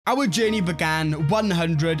Our journey began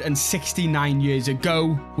 169 years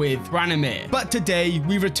ago with Branimir, but today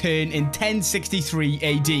we return in 1063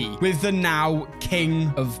 AD with the now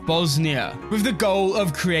King of Bosnia, with the goal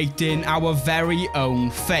of creating our very own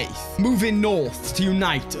faith, moving north to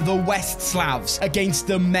unite the West Slavs against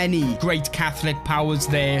the many great Catholic powers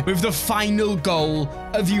there, with the final goal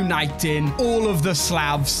of uniting all of the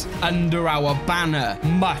Slavs under our banner,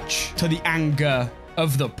 much to the anger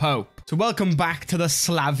of the Pope. So welcome back to the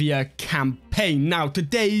Slavia campaign. Now,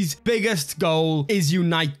 today's biggest goal is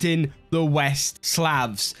uniting the West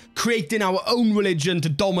Slavs, creating our own religion to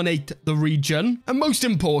dominate the region, and most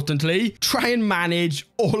importantly, try and manage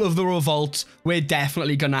all of the revolts we're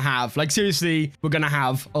definitely gonna have. Like, seriously, we're gonna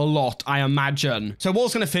have a lot, I imagine. So I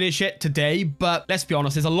was gonna finish it today, but let's be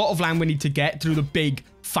honest, there's a lot of land we need to get through the big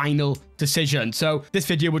final decision. So this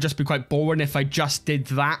video will just be quite boring if I just did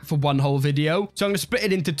that for one whole video. So I'm going to split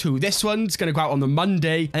it into two. This one's going to go out on the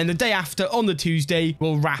Monday, and then the day after, on the Tuesday,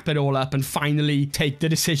 we'll wrap it all up and finally take the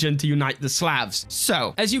decision to unite the Slavs.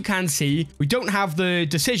 So as you can see, we don't have the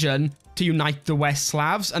decision to unite the West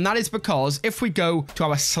Slavs, and that is because if we go to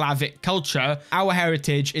our Slavic culture, our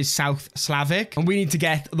heritage is South Slavic, and we need to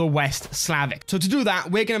get the West Slavic. So to do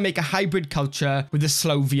that, we're going to make a hybrid culture with the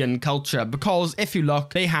Slovenian culture, because if you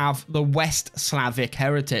look, they have the West Slavic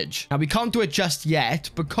heritage. Now, we can't do it just yet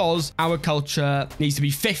because our culture needs to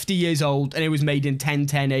be 50 years old, and it was made in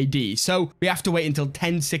 1010 AD. So we have to wait until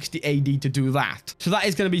 1060 AD to do that. So that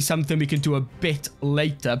is going to be something we can do a bit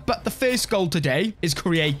later. But the first goal today is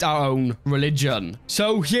create our own religion.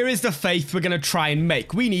 So here is the faith we're going to try and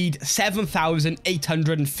make. We need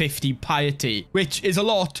 7,850 piety, which is a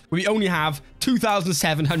lot. We only have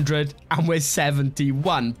 2,700 and we're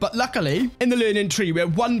 71. But luckily, in the learning tree, we're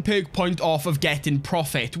 1 perk point off of getting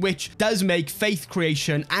profit, which does make faith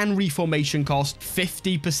creation and reformation cost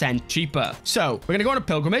 50% cheaper. So we're going to go on a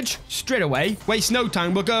pilgrimage straight away. Waste no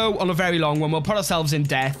time. We'll go on a very long one. We'll put ourselves in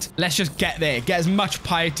debt. Let's just get there. Get as much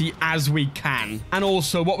piety as we can. And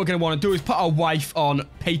also what we're going to want to do is put our wife on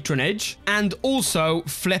patronage and also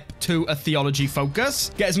flip to a theology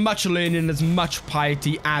focus. Get as much learning, as much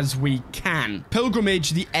piety as we can.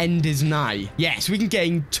 Pilgrimage, the end is nigh. Yes, we can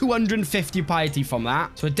gain 250 piety from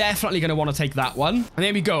that. So we're definitely going to want to take that one. And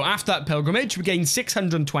there we go. After that pilgrimage, we gain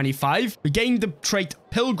 625. We gained the trait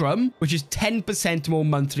Pilgrim, which is 10% more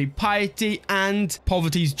monthly piety, and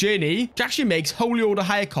Poverty's Journey, which actually makes Holy Order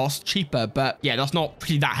higher cost cheaper. But yeah, that's not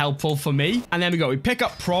really that helpful for me. And then we go. We pick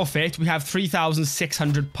up Profit. We have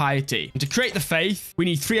 3,600 piety. And to create the faith, we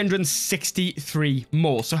need 363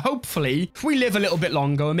 more. So hopefully, if we live a little bit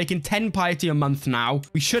longer, we're making 10 piety a month now,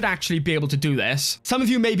 we should actually be able to do this. Some of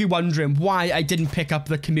you may be wondering why I didn't pick up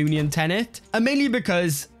the communion tenet, and mainly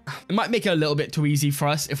because it might make it a little bit too easy for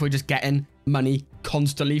us if we're just getting money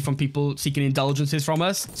constantly from people seeking indulgences from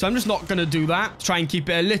us. So I'm just not going to do that. Try and keep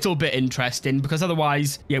it a little bit interesting, because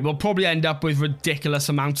otherwise, yeah, we'll probably end up with ridiculous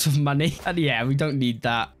amounts of money. And yeah, we don't need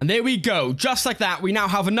that. And there we go. Just like that, we now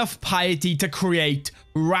have enough piety to create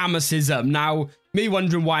Ramesism. Now, me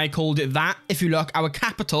wondering why I called it that. If you look, our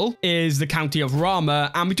capital is the county of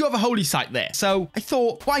Rama, and we do have a holy site there. So I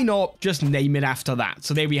thought, why not just name it after that?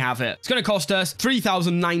 So there we have it. It's going to cost us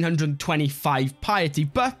 3,925 piety,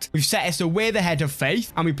 but we've set it so we're the head of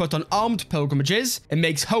faith, and we put on armed pilgrimages. It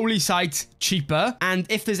makes holy sites cheaper, and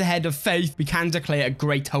if there's a head of faith, we can declare a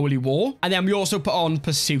great holy war. And then we also put on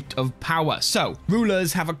pursuit of power. So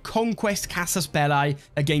rulers have a conquest casus belli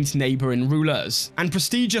against neighboring rulers, and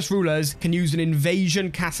prestigious rulers can use an invasion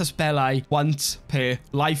casus belli once per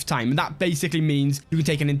lifetime. And that basically means you can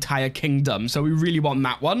take an entire kingdom. So we really want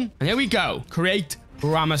that one. And here we go. Create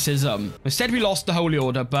Ramesism. Instead, we lost the Holy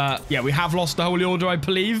Order, but yeah, we have lost the Holy Order, I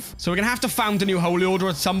believe. So we're going to have to found a new Holy Order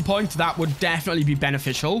at some point. That would definitely be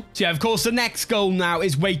beneficial. So yeah, of course, the next goal now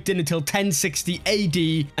is waiting until 1060 AD,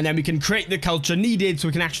 and then we can create the culture needed so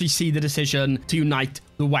we can actually see the decision to unite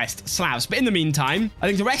the West Slavs. But in the meantime, I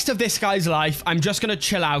think the rest of this guy's life, I'm just going to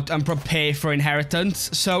chill out and prepare for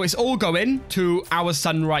inheritance. So it's all going to our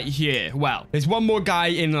son right here. Well, there's one more guy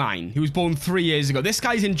in line. He was born 3 years ago. This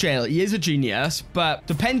guy's in jail. He is a genius, but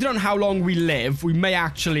depending on how long we live, we may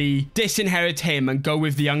actually disinherit him and go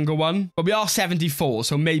with the younger one. But we are 74,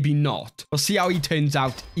 so maybe not. We'll see how he turns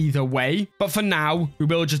out either way. But for now, we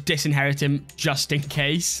will just disinherit him just in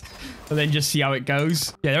case. and then just see how it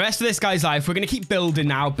goes. Yeah, the rest of this guy's life, we're going to keep building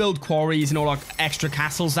now. Build quarries and all our extra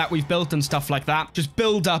castles that we've built and stuff like that. Just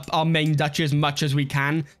build up our main duchy as much as we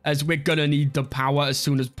can, as we're going to need the power as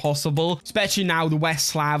soon as possible. Especially now the West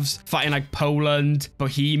Slavs fighting like Poland,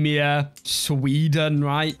 Bohemia, Sweden,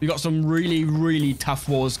 right? We got some really, really tough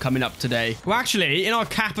wars coming up today. Well, actually, in our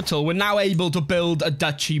capital, we're now able to build a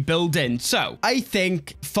duchy building. So I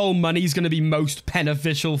think full money is going to be most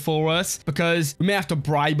beneficial for us, because we may have to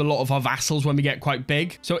bribe a lot of our vassals when we get quite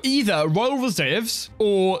big. So either royal reserves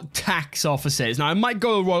or tax officers. Now I might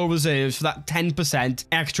go royal reserves for that 10%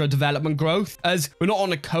 extra development growth, as we're not on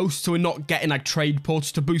the coast, so we're not getting like trade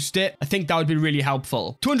ports to boost it. I think that would be really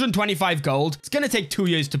helpful. 225 gold. It's going to take 2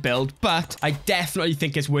 years to build, but I definitely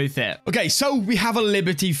think it's worth it. Okay, so we have a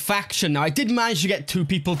Liberty faction. Now I did manage to get 2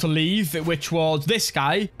 people to leave, which was this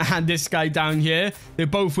guy and this guy down here. They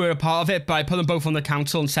both were a part of it, but I put them both on the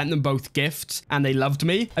council and sent them both gifts, and they loved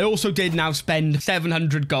me. I also did now spend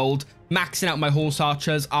 700 gold maxing out my horse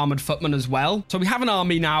archers, armored footmen as well. So we have an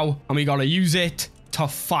army now, and we got to use it to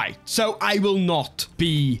fight. So I will not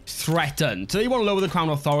be threatened. So they want to lower the crown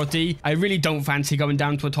authority. I really don't fancy going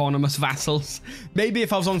down to autonomous vassals. Maybe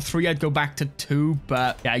if I was on 3, I'd go back to 2,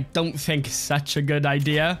 but yeah, I don't think it's such a good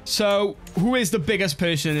idea. So who is the biggest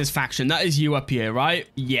person in this faction? That is you up here, right?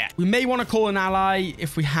 Yeah. We may want to call an ally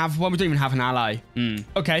if we have one. We don't even have an ally.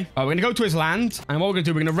 Okay. We're going to go to his land, and what we're going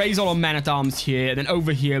to do, we're going to raise all our men-at-arms here, and then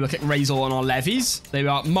over here, we'll click raise all on our levies. There we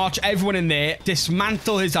are. March everyone in there,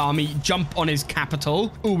 dismantle his army, jump on his capital.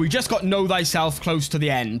 Oh, we just got know thyself close to the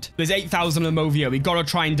end. There's 8,000 of them over here. We got to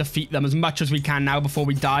try and defeat them as much as we can now before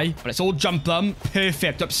we die. But let's all jump them.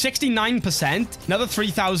 Perfect. Up 69%. Another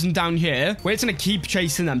 3,000 down here. We're just going to keep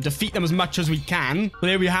chasing them. Defeat them as much as we can. But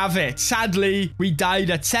there we have it. Sadly, we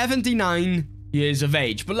died at 79 years of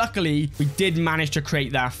age, but luckily we did manage to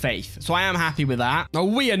create that faith, so I am happy with that. Now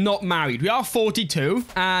we are not married. We are 42,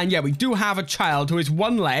 and yeah, we do have a child who is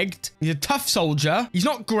one-legged. He's a tough soldier. He's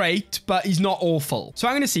not great, but he's not awful. So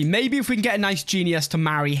I'm gonna see maybe if we can get a nice genius to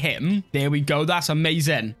marry him. There we go. That's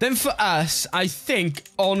amazing. Then for us, I think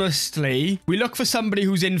honestly we look for somebody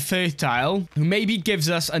who's infertile, who maybe gives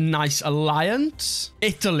us a nice alliance.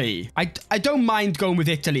 Italy. I don't mind going with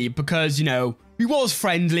Italy, because you know, we was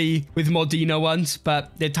friendly with Modena once,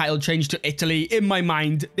 but their title changed to Italy. In my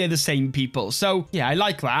mind, they're the same people. So, yeah, I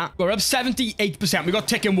like that. We're up 78%. We got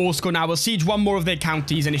ticking war score now. We'll siege one more of their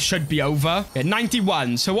counties, and it should be over. Yeah,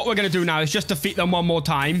 91. So what we're going to do now is just defeat them one more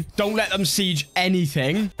time. Don't let them siege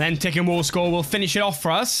anything. Then ticking war score will finish it off for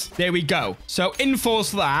us. There we go. So, enforce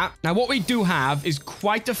that. Now, what we do have is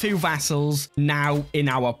quite a few vassals now in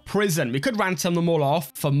our prison. We could ransom them all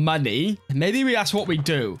off for money. And maybe that's what we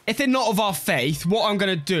do. If they're not of our faith, what I'm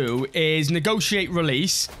going to do is negotiate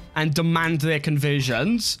release and demand their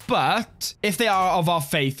conversions. But if they are of our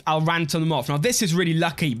faith, I'll ransom them off. Now, this is really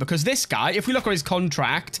lucky, because this guy, if we look at his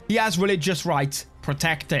contract, he has religious rights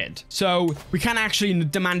protected. So we can actually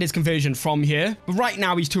demand his conversion from here. But right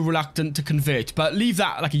now, he's too reluctant to convert. But leave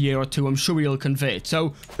that like a year or two. I'm sure he'll convert.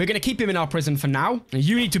 So we're going to keep him in our prison for now. Now,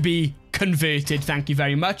 you need to be converted, thank you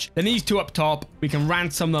very much. Then these two up top, we can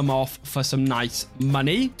ransom them off for some nice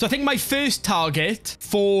money. So I think my first target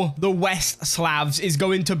for the West Slavs is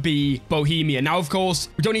going to be Bohemia. Now, of course,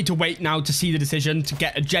 we don't need to wait now to see the decision to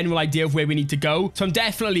get a general idea of where we need to go. So I'm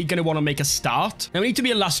definitely going to want to make a start. Now we need to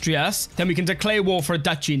be illustrious. Then we can declare war for a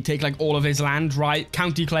duchy and take like all of his land, right?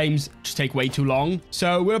 County claims just take way too long.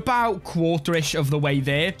 So we're about quarter-ish of the way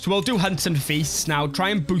there. So we'll do hunts and feasts now. Try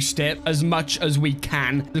and boost it as much as we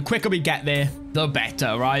can. The quicker we get there, the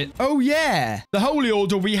better, right? Oh yeah, the holy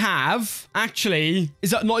order we have actually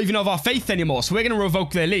is not even of our faith anymore, so we're gonna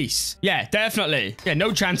revoke their lease. Yeah, definitely. Yeah,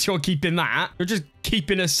 no chance you're keeping that. You're just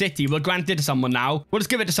keeping a city. We'll grant it to someone now. We'll just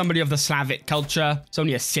give it to somebody of the Slavic culture. It's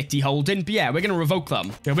only a city holding, but yeah, we're gonna revoke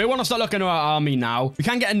them. Yeah, we want to start looking at our army now. We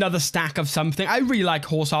can get another stack of something. I really like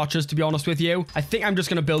horse archers, to be honest with you. I think I'm just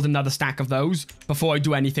gonna build another stack of those before I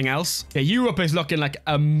do anything else. Yeah, Europe is looking like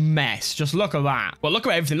a mess. Just look at that. Well, look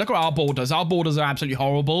at everything. Look at our borders. Our borders are absolutely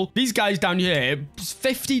horrible. These guys down here,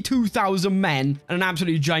 52,000 men and an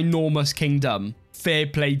absolutely ginormous kingdom. Fair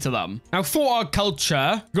play to them. Now, for our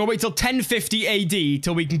culture, we're going to wait till 1050 AD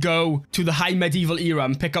till we can go to the high medieval era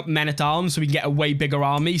and pick up men-at-arms so we can get a way bigger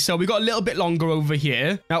army. So we got a little bit longer over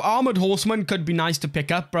here. Now, armored horsemen could be nice to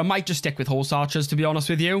pick up, but I might just stick with horse archers, to be honest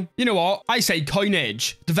with you. You know what? I say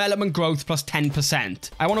coinage. Development growth plus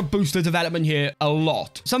 10%. I want to boost the development here a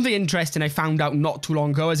lot. Something interesting I found out not too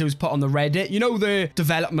long ago as it was put on the Reddit. You know the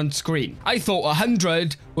development screen? I thought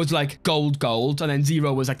 100 was like gold, and then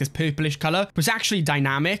 0 was like this purplish color. But it's actually actually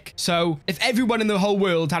dynamic. So if everyone in the whole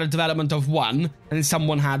world had a development of 1 and then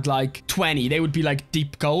someone had like 20, they would be like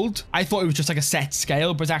deep gold. I thought it was just like a set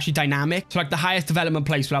scale, but it's actually dynamic. So like the highest development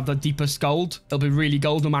place will have the deepest gold. It'll be really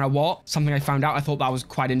gold no matter what. Something I found out. I thought that was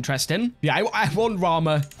quite interesting. Yeah, I want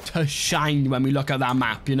Rama to shine when we look at that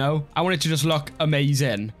map, you know? I want it to just look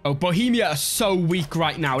amazing. Oh, Bohemia are so weak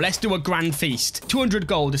right now. Let's do a grand feast. 200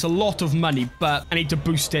 gold. It's a lot of money, but I need to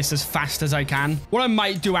boost this as fast as I can. What I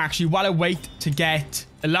might do actually, while I wait to get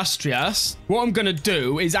illustrious, what I'm gonna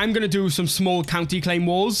do is I'm gonna do some small county claim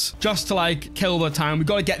wars just to like kill the town. We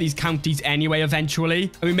got to get these counties anyway eventually,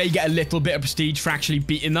 and we may get a little bit of prestige for actually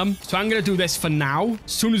beating them. So I'm gonna do this for now.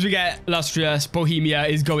 As soon as we get illustrious, Bohemia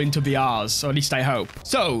is going to be ours, or at least I hope.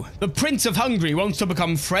 So the Prince of Hungary wants to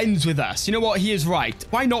become friends with us. You know what? He is right.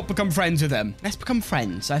 Why not become friends with him? Let's become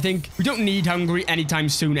friends. I think we don't need Hungary anytime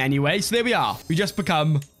soon anyway, so there we are. We just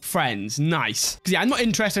become friends. Nice. Because yeah, I'm not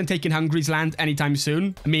interested in taking Hungary's land anytime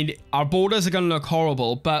soon. I mean, our borders are going to look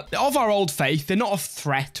horrible, but they're of our old faith. They're not a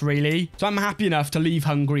threat, really. So I'm happy enough to leave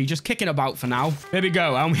Hungary, just kicking about for now. There we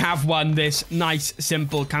go. And we have won this nice,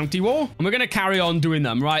 simple county war. And we're going to carry on doing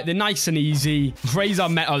them, right? They're nice and easy. Raise our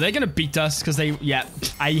metal. They're going to beat us because they, yeah,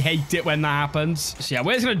 I hate it when that happens. So yeah,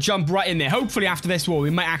 we're just going to jump right in there. Hopefully after this war, we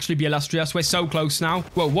might actually be illustrious. We're so close now.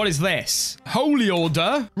 Whoa, what is this? Holy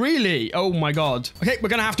Order? Really? Oh my God. Okay, we're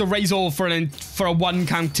going to have to raise all for a one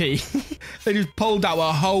county. They just pulled out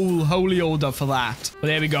a whole holy order for that. But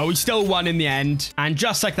there we go. We still won in the end. And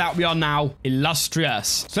just like that, we are now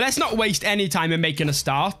illustrious. So let's not waste any time in making a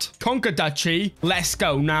start. Conquer Duchy. Let's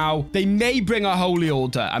go. Now, they may bring a holy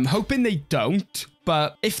order. I'm hoping they don't.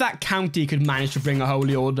 But if that county could manage to bring a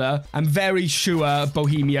holy order, I'm very sure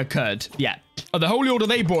Bohemia could. Yeah. Oh, the holy order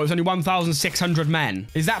they brought was only 1,600 men.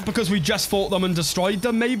 Is that because we just fought them and destroyed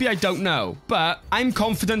them? Maybe, I don't know. But I'm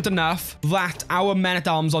confident enough that our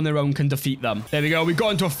men-at-arms on their own can defeat them. There we go. We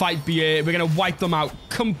got into a fight here. We're going to wipe them out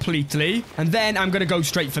completely. And then I'm going to go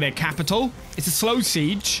straight for their capital. It's a slow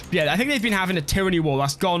siege. Yeah, I think they've been having a tyranny war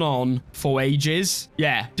that's gone on for ages.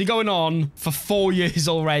 Yeah, they're going on for 4 years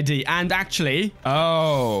already. And actually,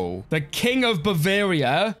 oh, the King of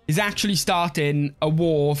Bavaria is actually starting a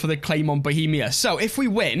war for the claim on Bohemia. So if we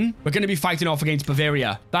win, we're going to be fighting off against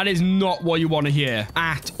Bavaria. That is not what you want to hear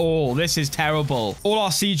at all. This is terrible. All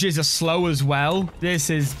our sieges are slow as well. This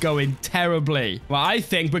is going terribly. Well, I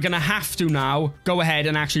think we're going to have to now go ahead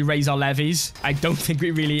and actually raise our levies. I don't think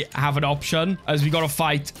we really have an option, as we got to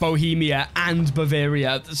fight Bohemia and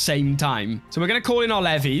Bavaria at the same time. So we're going to call in our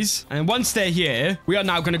levies. And once they're here, we are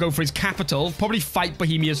now going to go for his capital. Probably fight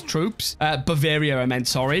Bohemia's troops. Bavaria, I meant,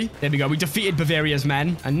 sorry. There we go. We defeated Bavaria's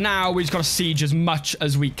men. And now we just got to siege as much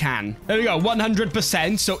as we can. There we go.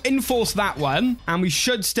 100%. So enforce that one. And we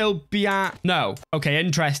should still be at... No. Okay,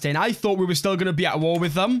 interesting. I thought we were still going to be at war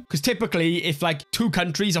with them. Because typically, if like 2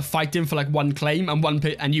 countries are fighting for like one claim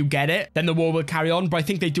and you get it, then the war will carry on. But I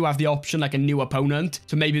think they do have the option, like a new opponent.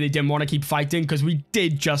 So maybe they didn't want to keep fighting because we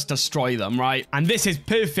did just destroy them, right? And this is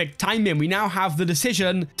perfect timing. We now have the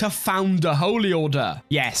decision to found a holy order.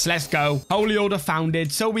 Yes, let's go. Holy order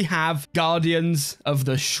founded. So we have Guardians of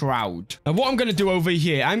the Shroud. Now, what I'm going to do over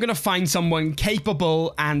here, I'm going to find someone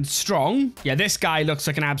capable and strong. Yeah, this guy looks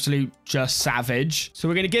like an absolute just savage. So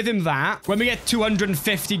we're going to give him that. When we get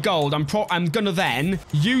 250 gold, I'm going to then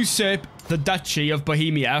usurp the Duchy of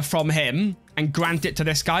Bohemia from him and grant it to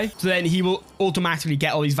this guy. So then he will automatically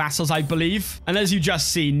get all these vassals, I believe. And as you just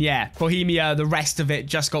seen, yeah, Bohemia, the rest of it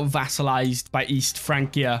just got vassalized by East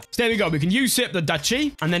Francia. So there we go. We can usurp the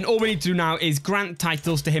duchy. And then all we need to do now is grant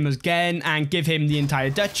titles to him again and give him the entire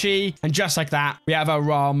duchy. And just like that, we have a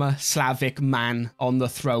Rama Slavic man on the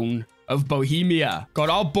throne of Bohemia. God,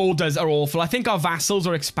 our borders are awful. I think our vassals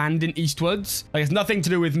are expanding eastwards. Like, it's nothing to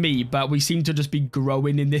do with me, but we seem to just be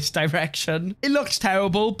growing in this direction. It looks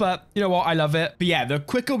terrible, but you know what? I love it. But yeah, the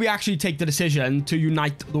quicker we actually take the decision to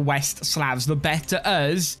unite the West Slavs, the better,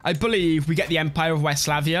 as I believe we get the Empire of West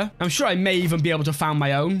Slavia. I'm sure I may even be able to found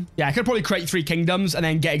my own. Yeah, I could probably create 3 kingdoms and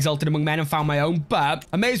then get exalted among men and found my own, but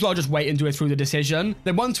I may as well just wait and do it through the decision.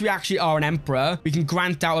 Then once we actually are an emperor, we can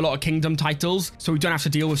grant out a lot of kingdom titles, so we don't have to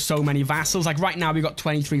deal with so many vassals. Like right now, we've got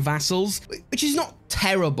 23 vassals, which is not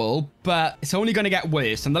terrible, but it's only going to get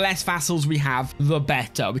worse. And the less vassals we have, the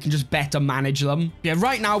better. We can just better manage them. Yeah,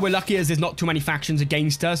 right now, we're lucky as there's not too many factions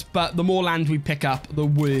against us, but the more land we pick up, the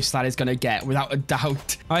worse that is going to get, without a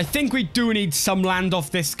doubt. I think we do need some land off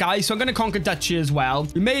this guy, so I'm going to conquer Duchy as well.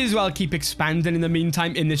 We may as well keep expanding in the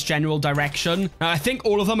meantime in this general direction. Now, I think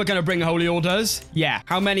all of them are going to bring holy orders. Yeah,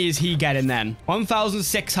 how many is he getting then?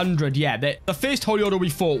 1,600. Yeah, the first holy order we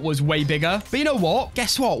fought was way bigger. But you know what?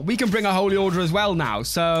 Guess what? We can bring a holy order as well now,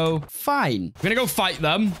 so fine. We're gonna go fight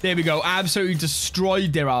them. There we go. Absolutely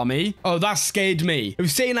destroyed their army. Oh, that scared me. It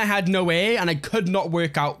was saying I had no heir, and I could not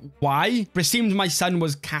work out why. But it seemed my son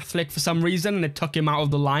was Catholic for some reason, and it took him out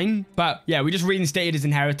of the line. But yeah, we just reinstated his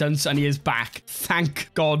inheritance, and he is back.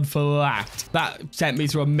 Thank God for that. That sent me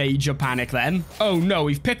through a major panic then. Oh no,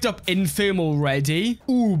 we've picked up Infirm already.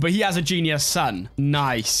 Ooh, but he has a genius son.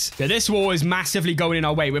 Nice. Yeah, this war is massively going in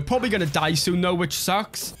our way. We're probably going to die soon though, which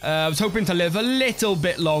sucks. I was hoping to live a little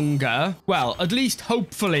bit longer. Well, at least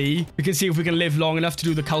hopefully we can see if we can live long enough to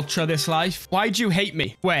do the culture this life. Why'd you hate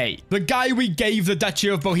me? Wait, the guy we gave the Duchy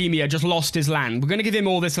of Bohemia just lost his land. We're going to give him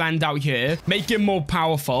all this land out here, make him more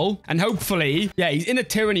powerful, and hopefully, yeah, he's in a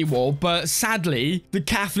tyranny war, but sadly, the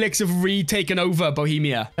Catholics have retaken over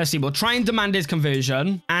Bohemia. Let's see, we'll try and demand his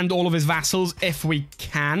conversion and all of his vassals if we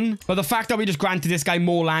can. But the fact that we just granted this guy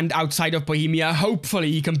more land outside of Bohemia,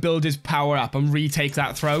 hopefully he can build his power up and retake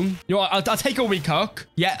that throne. You know what? I'll take a weak hook.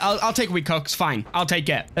 Yeah, I'll take a weak hook. It's fine. I'll take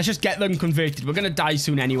it. Let's just get them converted. We're going to die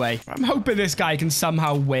soon anyway. I'm hoping this guy can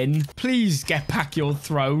somehow win. Please get back your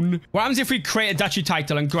throne. What happens if we create a duchy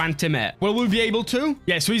title and grant him it? Will we be able to?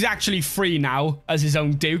 Yeah, so he's actually free now as his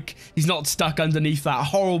own duke. He's not stuck underneath that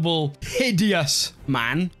horrible, hideous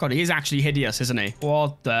man. God, he is actually hideous, isn't he?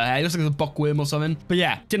 What the hell? He looks like a bookworm or something. But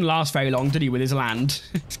yeah, didn't last very long, did he, with his land?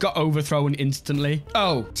 He's got overthrown instantly.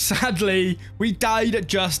 Oh, sadly, we died at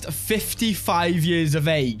just 55 years of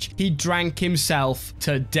age. He drank himself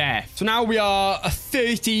to death. So now we are a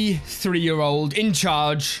 33-year-old in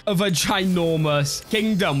charge of a ginormous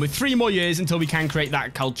kingdom with 3 more years until we can create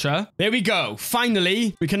that culture. There we go.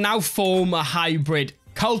 Finally, we can now form a hybrid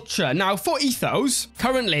culture. Now, for ethos,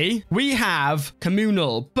 currently, we have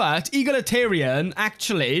communal, but egalitarian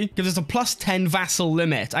actually gives us a +10 vassal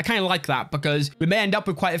limit. I kind of like that because we may end up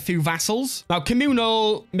with quite a few vassals. Now,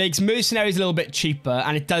 communal makes mercenaries a little bit cheaper,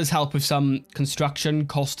 and it does help with some construction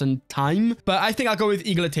cost and time, but I think I'll go with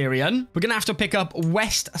egalitarian. We're going to have to pick up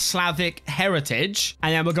West Slavic heritage,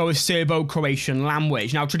 and then we'll go with Serbo-Croatian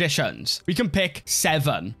language. Now, traditions. We can pick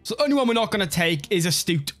 7. So the only one we're not going to take is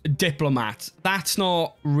astute diplomat. That's not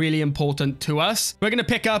really important to us. We're going to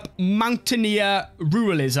pick up Mountaineer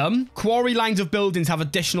Ruralism. Quarry lines of buildings have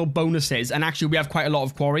additional bonuses, and actually we have quite a lot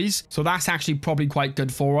of quarries, so that's actually probably quite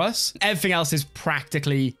good for us. Everything else is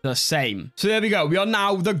practically the same. So there we go. We are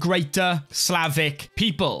now the Greater Slavic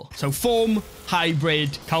people. So form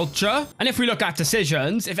hybrid culture. And if we look at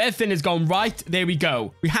decisions, if everything has gone right, there we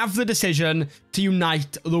go. We have the decision to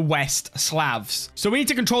unite the West Slavs. So we need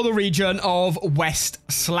to control the region of West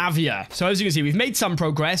Slavia. So as you can see, we've made some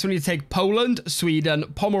progress. We need to take Poland, Sweden,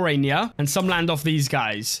 Pomerania, and some land off these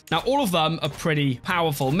guys. Now, all of them are pretty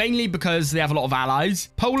powerful, mainly because they have a lot of allies.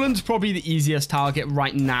 Poland's probably the easiest target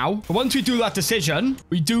right now. But once we do that decision,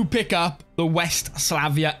 we do pick up the West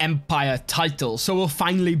Slavia Empire title. So we'll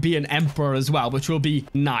finally be an emperor as well, which will be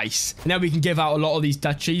nice. And then we can give out a lot of these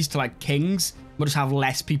duchies to like kings. We'll just have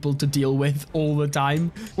less people to deal with all the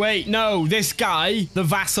time. Wait, no, this guy, the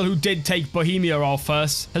vassal who did take Bohemia off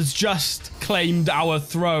us, has just claimed our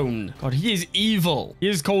throne. God, he is evil. He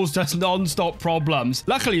has caused us non-stop problems.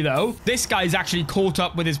 Luckily, though, this guy's actually caught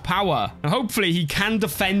up with his power. And hopefully, he can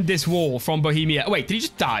defend this war from Bohemia. Oh, wait, did he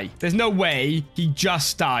just die? There's no way he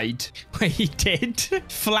just died. Wait, he did?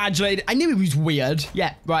 Flagellated. I knew he was weird.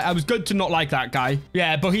 Yeah, right. I was good to not like that guy.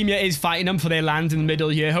 Yeah, Bohemia is fighting them for their land in the middle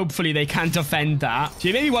here. Hopefully, they can defend that. So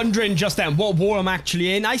you may be wondering just then what war I'm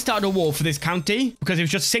actually in. I started a war for this county because it was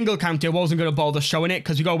just a single county. I wasn't going to bother showing it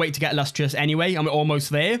because we got to wait to get illustrious anyway, and we're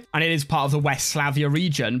almost there, and it is part of the West Slavia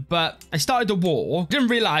region. But I started the war. Didn't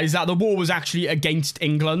realize that the war was actually against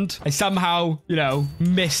England. I somehow, you know,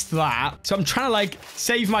 missed that. So I'm trying to like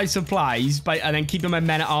save my supplies and then keeping my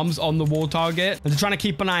men at arms on the war target, and trying to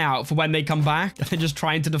keep an eye out for when they come back and just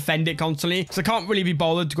trying to defend it constantly. So I can't really be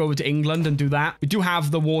bothered to go over to England and do that. We do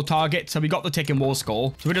have the war target, so we got the ticking war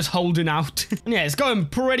score. So we're just holding out. And yeah, it's going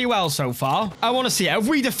pretty well so far. I want to see, have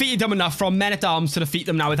we defeated them enough from men-at-arms to defeat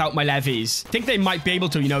them now without my levies? I think they might be able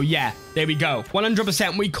to, you know. Yeah, there we go.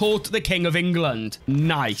 100% we caught the King of England.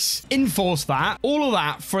 Nice. Enforce that. All of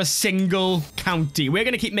that for a single county. We're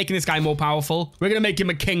going to keep making this guy more powerful. We're going to make him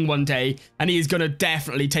a king one day, and he is going to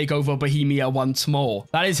definitely take over Bohemia once more.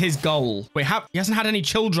 That is his goal. Wait, he hasn't had any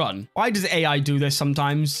children. Why does AI do this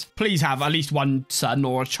sometimes? Please have at least one son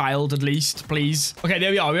or a child at least. left, please. Okay,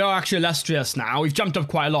 there we are. We are actually illustrious now. We've jumped up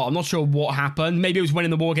quite a lot. I'm not sure what happened. Maybe it was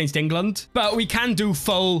winning the war against England. But we can do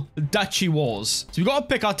full duchy wars. So we've got to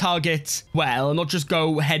pick our targets well and not just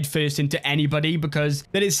go headfirst into anybody, because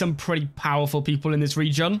there is some pretty powerful people in this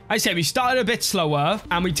region. I say we started a bit slower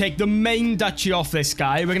and we take the main duchy off this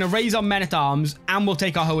guy. We're going to raise our men-at-arms and we'll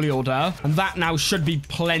take our holy order. And that now should be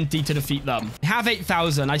plenty to defeat them. We have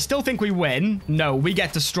 8,000. I still think we win. No, we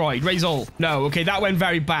get destroyed. Raise all. No, okay, that went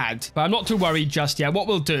very bad. But I'm not too worried just yet. What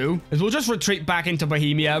we'll do is we'll just retreat back into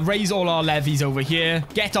Bohemia, raise all our levies over here,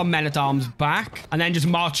 get our men-at-arms back, and then just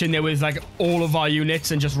march in there with like all of our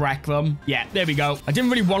units and just wreck them. Yeah, there we go. I didn't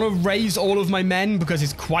really want to raise all of my men because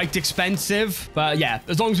it's quite expensive. But yeah,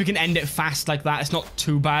 as long as we can end it fast like that, it's not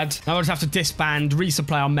too bad. Now we'll just have to disband,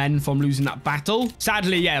 resupply our men from losing that battle.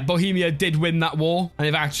 Sadly, yeah, Bohemia did win that war, and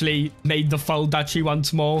they've actually made the full duchy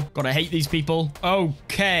once more. Gotta hate these people.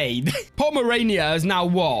 Okay. Pomerania is now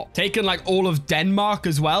what? Taken like all of Denmark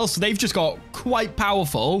as well. So they've just got quite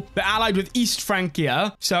powerful. They're allied with East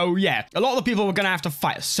Francia. So yeah, a lot of the people we're gonna have to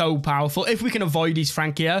fight are so powerful. If we can avoid East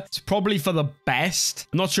Francia, it's probably for the best.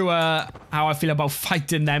 I'm not sure how I feel about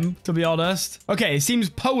fighting them, to be honest. Okay, it seems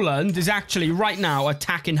Poland is actually right now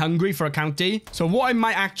attacking Hungary for a county. So what I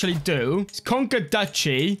might actually do is conquer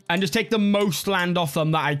duchy and just take the most land off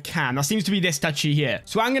them that I can. That seems to be this duchy here.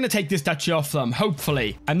 So I'm going to take this duchy off them,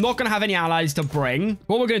 hopefully. I'm not going to have any allies to bring.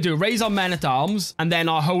 What we're going to do, raise our men-at-arms and then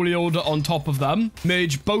our holy order on top of them.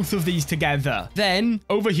 Merge both of these together. Then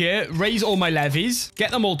over here, raise all my levies.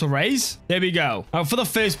 Get them all to raise. There we go. Now for the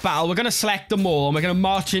first battle, we're going to select them all and we're going to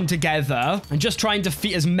march in together and just try and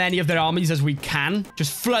defeat as many of their armies as we can.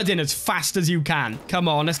 Just flood in as fast as you can. Come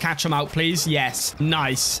on, let's catch them out, please. Yes,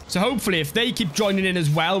 nice. So hopefully if they keep joining in as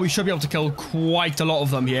well, we should be able to kill quite a lot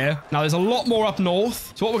of them here. Now there's a lot more up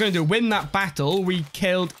north. So what we're going to do, win that battle. We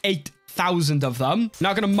killed 8,000 of them.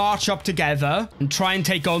 Now going to march up together and try and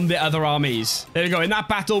take on the other armies. There we go. In that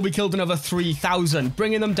battle, we killed another 3,000,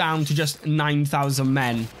 bringing them down to just 9,000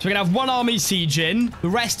 men. So we're going to have one army sieging. The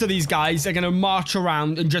rest of these guys are going to march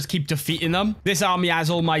around and just keep defeating them. This army has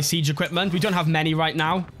all my siege equipment. We don't have many right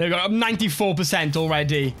now. There we go. 94%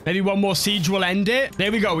 already. Maybe one more siege will end it.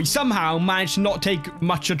 There we go. We somehow managed to not take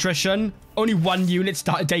much attrition. Only one unit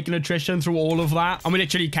started taking attrition through all of that. And we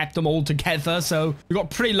literally kept them all together. So we got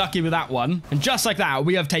pretty lucky with that one. And just like that,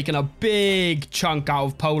 we have taken a big chunk out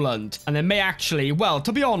of Poland. And they may actually, well,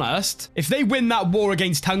 to be honest, if they win that war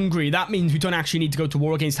against Hungary, that means we don't actually need to go to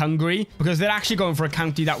war against Hungary because they're actually going for a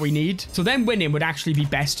county that we need. So them winning would actually be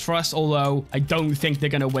best for us. Although I don't think they're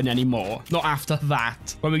going to win anymore. Not after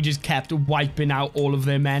that, when we just kept wiping out all of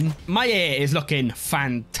their men. My heir is looking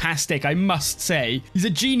fantastic, I must say. He's a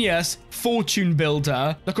genius fortune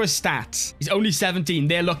builder. Look at his stats. He's only 17.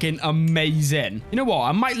 They're looking amazing. You know what?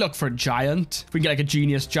 I might look for a giant. If we can get like a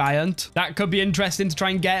genius giant, that could be interesting to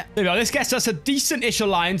try and get. There we go. This gets us a decent-ish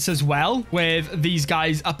alliance as well with these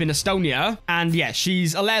guys up in Estonia. And yeah,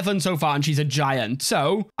 she's 11 so far and she's a giant.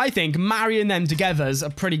 So I think marrying them together is a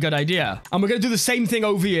pretty good idea. And we're going to do the same thing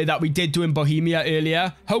over here that we did do in Bohemia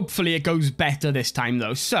earlier. Hopefully it goes better this time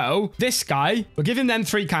though. So this guy, we're giving them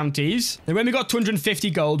 3 counties. And when we got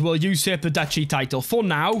 250 gold, we'll usurp the duchy title. For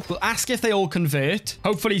now, we'll ask if they all convert.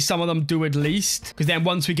 Hopefully some of them do at least, because then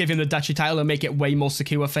once we give him the duchy title, it'll make it way more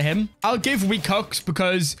secure for him. I'll give weak hooks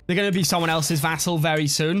because they're going to be someone else's vassal very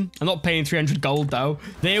soon. I'm not paying 300 gold though.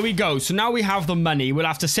 There we go. So now we have the money. We'll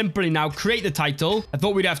have to simply now create the title. I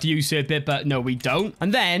thought we'd have to usurp it, but no, we don't.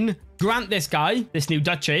 And then grant this guy this new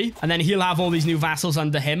duchy, and then he'll have all these new vassals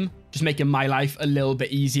under him, just making my life a little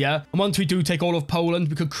bit easier. And once we do take all of Poland,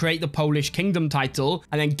 we could create the Polish kingdom title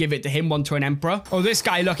and then give it to him, one to an emperor. Oh, this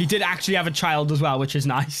guy, look, he did actually have a child as well, which is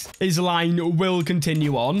nice. His line will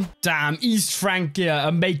continue on. Damn, East Francia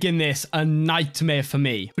are making this a nightmare for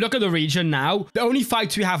me. We look at the region now. The only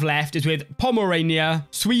fights we have left is with Pomerania,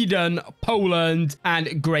 Sweden, Poland,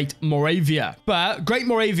 and Great Moravia. But Great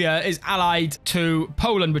Moravia is allied to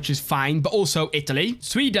Poland, which is fine, but also Italy.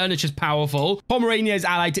 Sweden, which is powerful. Pomerania is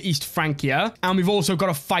allied to East Francia, and we've also got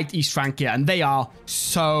to fight East Francia, and they are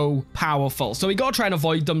so powerful. So we got to try and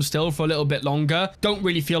avoid them still for a little bit longer. Don't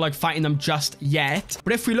really feel like fighting them just yet.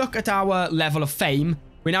 But if we look at our level of fame,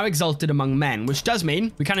 we're now exalted among men, which does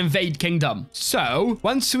mean we can invade kingdom. So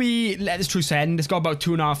once we let this truce end, it's got about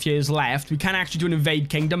 2.5 years left, we can actually do an invade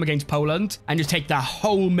kingdom against Poland and just take the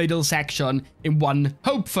whole middle section in one,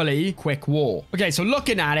 hopefully, quick war. Okay, so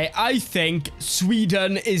looking at it, I think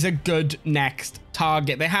Sweden is a good next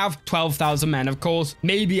target. They have 12,000 men, of course.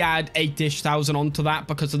 Maybe add 8-ish thousand onto that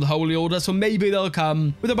because of the Holy Order. So maybe they'll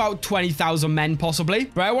come with about 20,000 men,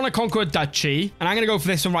 possibly. Right, I want to conquer a duchy, and I'm going to go for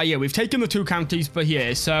this one right here. We've taken the 2 counties per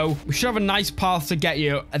here, so we should have a nice path to get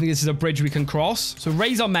here. I think this is a bridge we can cross. So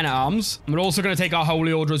raise our men at arms. And we're also going to take our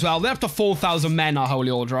Holy Order as well. They're up to 4,000 men, our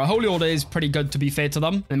Holy Order. Our Holy Order is pretty good, to be fair to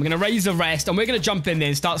them. And we're going to raise the rest, and we're going to jump in there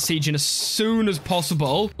and start sieging as soon as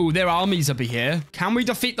possible. Ooh, their armies will be here. Can we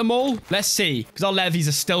defeat them all? Let's see, because our levies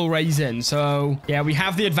are still raising. So yeah, we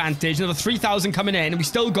have the advantage. Another 3,000 coming in, and we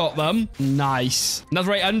still got them. Nice.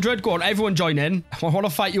 Another 800. Go on, everyone join in. I want to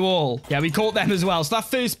fight you all. Yeah, we caught them as well. So that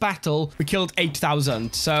first battle, we killed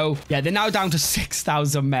 8,000. So yeah, they're now down to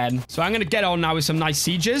 6,000 men. So I'm going to get on now with some nice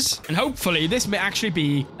sieges, and hopefully this may actually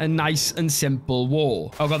be a nice and simple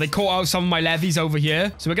war. Oh god, they caught out some of my levies over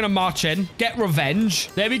here. So we're going to march in, get revenge.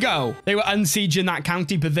 There we go. They were unsieging that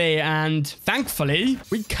county per there, and thankfully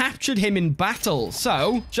we captured him in battle.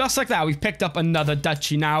 So just like that, we've picked up another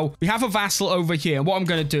duchy. Now we have a vassal over here. What I'm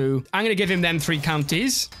going to do, I'm going to give him them 3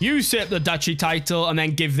 counties, usurp the duchy title, and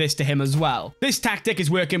then give this to him as well. This tactic is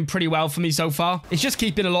working pretty well for me so far. It's just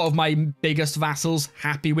keeping a lot of my biggest vassals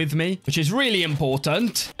happy with me, which is really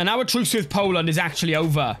important. And our truce with Poland is actually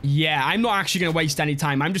over. Yeah, I'm not actually going to waste any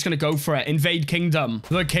time. I'm just going to go for it. Invade kingdom.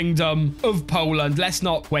 The kingdom of Poland. Let's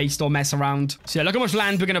not waste or mess around. So yeah, look how much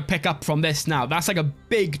land we're going to pick up from this now. That's like a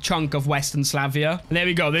big chunk of Western Slavia. And there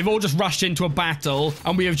we go. They've all just rushed into a battle,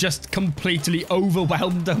 and we have just completely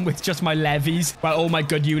overwhelmed them with just my levies while all my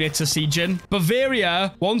good units are sieging.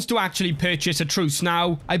 Bavaria wants to actually purchase a truce.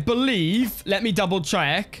 Now, I believe, let me double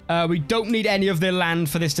check. We don't need any of their land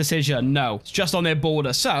for this decision. No, it's just on their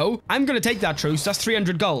border. So I'm going to take that truce. That's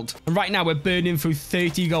 300 gold. And right now we're burning through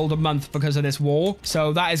 30 gold a month because of this war.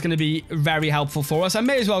 So that is going to be very helpful for us. I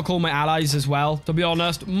may as well call my allies as well, to be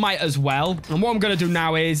honest. Might as well. And what I'm going to do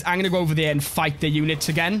now is I'm going to go over there and fight the units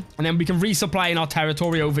again. And then we can resupply in our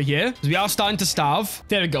territory over here, because we are starting to starve.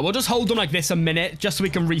 There we go. We'll just hold them like this a minute just so we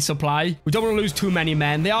can resupply. We don't want to lose too many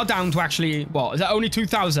men. They are down to actually, what, is that only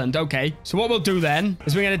 2,000? Okay. So what we'll do then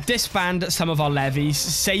is we're going to disband some of our levies,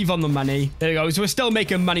 save on the money. There we go. So we're still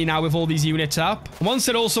making money now with all these units up. And once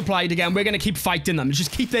they're all supplied again, we're going to keep fighting them.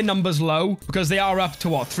 Just keep their numbers low, because they are up to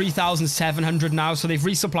what, 3,700 now. So they've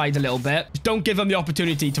resupplied a little bit. Just don't give them the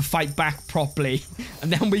opportunity to fight back properly,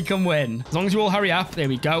 and then we can win. As long as you all hurry up. There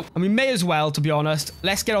we go. And we may as well, to be honest,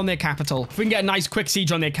 let's get on their capital. If we can get a nice quick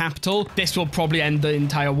siege on their capital, this will probably end the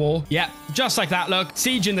entire war. Yeah, just like that. Look,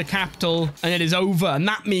 siege in the capital, and it is over. And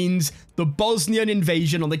that means the Bosnian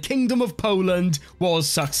invasion on the Kingdom of Poland was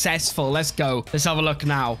successful. Let's go. Let's have a look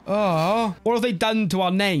now. Oh, what have they done to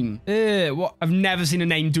our name? What? I've never seen a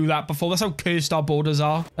name do that before. That's how cursed our borders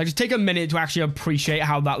are. Like, just take a minute to actually appreciate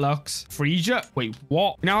how that looks. Frisia? Wait,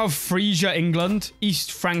 what? We now have Frisia, England,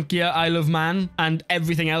 East Francia, Isle of Man, and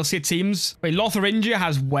everything else, it seems. Wait, Lotharingia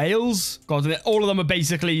has Wales? God, all of them are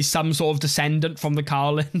basically some sort of descendant from the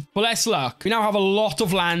Carlin. But let's look. We now have a lot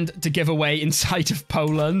of land to give away inside of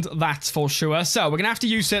Poland. That's for sure. So we're gonna have to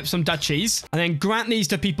usurp some duchies and then grant these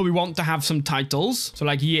to people we want to have some titles. So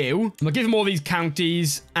like you, and we'll give them all these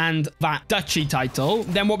counties and that duchy title.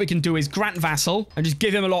 Then what we can do is grant vassal and just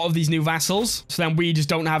give him a lot of these new vassals. So then we just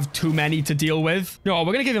don't have too many to deal with. No,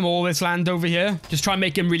 we're gonna give him all this land over here. Just try and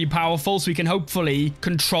make him really powerful so he can hopefully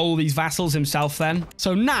control these vassals himself then.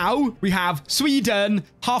 So now we have Sweden,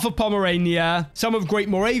 half of Pomerania, some of Great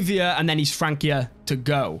Moravia, and then East Francia to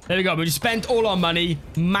go. There we go. We just spent all our money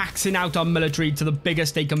maxing out our military to the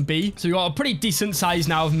biggest they can be. So we got a pretty decent size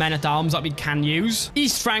now of men-at-arms that we can use.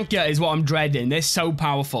 East Francia is what I'm dreading. They're so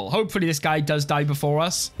powerful. Hopefully this guy does die before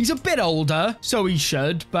us. He's a bit older, so he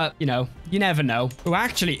should, but you know, you never know. Oh,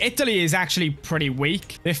 actually, Italy is actually pretty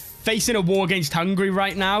weak. They're facing a war against Hungary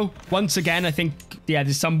right now. Once again, I think, yeah,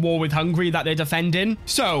 there's some war with Hungary that they're defending.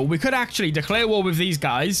 So we could actually declare war with these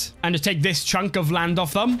guys and just take this chunk of land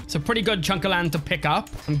off them. It's a pretty good chunk of land to pick up.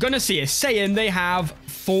 I'm gonna see it saying they have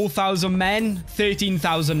 4,000 men,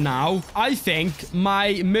 13,000 now. I think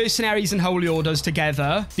my mercenaries and holy orders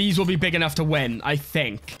together, these will be big enough to win, I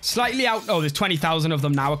think. Slightly out. Oh, there's 20,000 of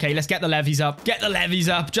them now. Okay, let's get the levies up. Get the levies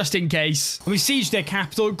up just in case. And we sieged their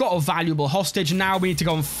capital. We've got a valuable hostage. Now we need to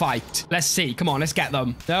go and fight. Let's see. Come on, let's get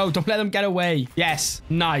them. No, don't let them get away. Yes,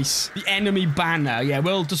 nice. The enemy banner. Yeah,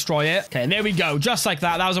 we'll destroy it. Okay, and there we go. Just like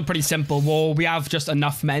that. That was a pretty simple war. We have just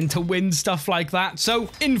enough men to win stuff like that. So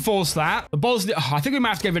enforce that. The Bosnia. Oh, I think we might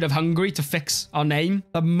have to get rid of Hungary to fix our name.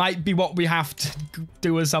 That might be what we have to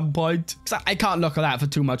do at some point, because I can't look at that for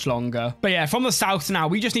too much longer. But yeah, from the south now,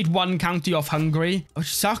 we just need one county off Hungary,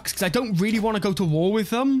 which sucks because I don't really want to go to war with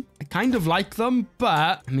them. I kind of like them,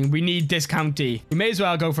 but I mean, we need this county. We may as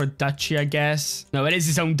well go for a duchy, I guess. No, it is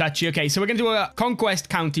its own duchy. Okay, so we're going to do a conquest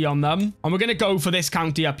county on them, and we're going to go for this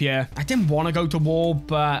county up here. I didn't want to go to war,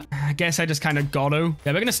 but I guess I just kind of got to.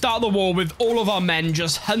 Yeah, we're going to start the war with all of our men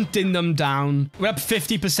just hunting them down. We're up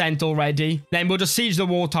 50% already. Then we'll just siege the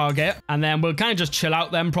war target, and then we'll kind of just chill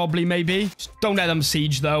out them probably, maybe. Just don't let them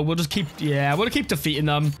siege, though. We'll just keep, yeah, we'll keep defeating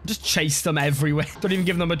them. Just chase them everywhere. Don't even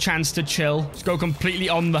give them a chance to chill. Just go completely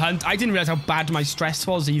on the hunt. I didn't realize how bad my stress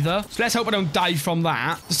was either. So let's hope I don't die from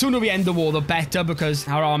that. The sooner we end the war, the better, because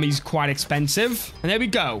our army's quite expensive. And there we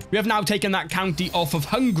go. We have now taken that county off of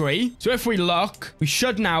Hungary. So if we look, we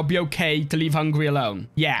should now be okay to leave Hungary alone.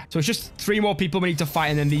 Yeah. So it's just 3 more people we need to fight,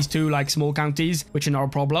 and then these 2 like small counties, which are not a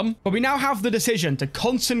problem. But we now have the decision to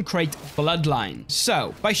consecrate bloodline.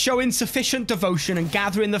 So by showing sufficient devotion and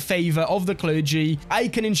gathering the favor of the clergy, I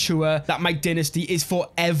can ensure that my dynasty is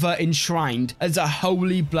forever enshrined as a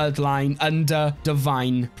holy bloodline under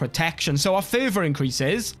divine protection. So our fervor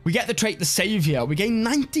increases. We get the trait the savior. We gain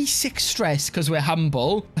 96 stress because we're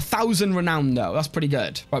humble. 1,000 renown though. That's pretty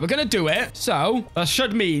good. Right, we're gonna do it. So that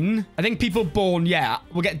should mean, I think people born, yeah,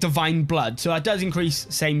 will get divine blood. So that does increase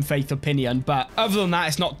same faith opinion, but other than that,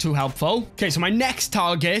 it's not too helpful. Okay, so my next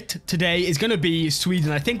target today is gonna be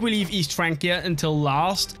Sweden. I think we leave East Francia until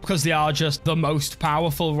last because they are just the most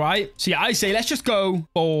powerful, right? So yeah, I say let's just go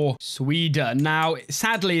for Sweden. Now,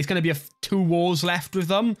 sadly, it's going to be 2 wars left with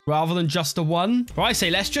them rather than just a 1. But I say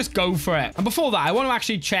let's just go for it. And before that, I want to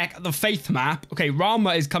actually check the faith map. Okay,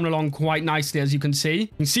 Rama is coming along quite nicely, as you can see. You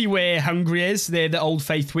can see where Hungary is. They're the old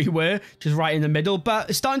faith we were, just right in the middle. But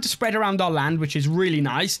it's starting to spread around our land, which is really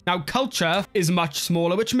nice. Now, culture is much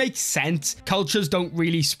smaller, which makes sense. Cultures don't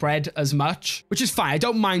really spread as much, which is fine. I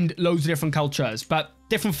don't mind loads of different cultures, but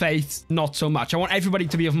different faiths, not so much. I want everybody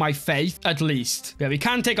to be of my faith, at least. Yeah, we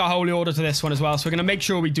can take our holy order to this one as well, so we're going to make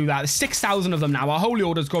sure we do that. There's 6,000 of them now. Our holy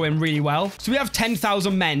order's growing really well. So we have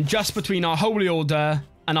 10,000 men just between our holy order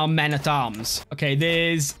and our men-at-arms. Okay,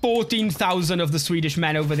 there's 14,000 of the Swedish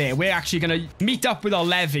men over there. We're actually going to meet up with our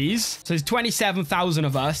levies. So there's 27,000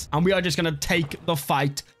 of us, and we are just going to take the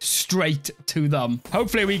fight straight to them.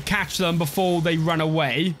 Hopefully, we catch them before they run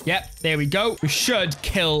away. Yep, there we go. We should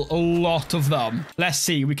kill a lot of them. Let's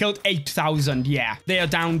see. We killed 8,000. Yeah, they are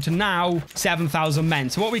down to now 7,000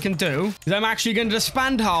 men. So what we can do is I'm actually going to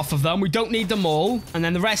disband half of them. We don't need them all. And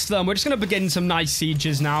then the rest of them, we're just going to begin some nice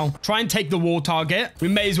sieges now. Try and take the war target.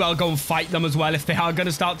 We may as well go and fight them as well if they are going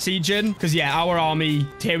to start sieging. Because, yeah, our army...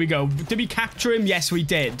 Here we go. Did we capture him? Yes, we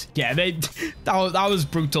did. Yeah, that was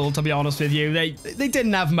brutal, to be honest with you. They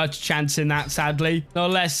didn't have much chance in that, sadly. Now,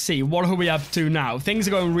 let's see. What are we up to now? Things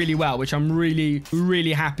are going really well, which I'm really,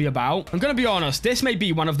 really happy about. I'm going to be honest. This may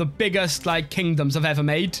be one of the biggest, like, kingdoms I've ever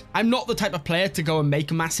made. I'm not the type of player to go and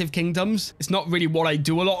make massive kingdoms. It's not really what I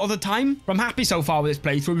do a lot of the time. But I'm happy so far with this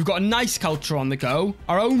playthrough. We've got a nice culture on the go,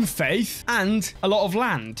 our own faith, and a lot of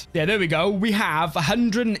land. Yeah, there we go. We have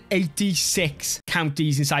 186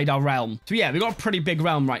 counties inside our realm. So yeah, we've got a pretty big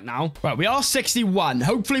realm right now. Right, we are 61.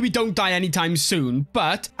 Hopefully we don't die anytime soon,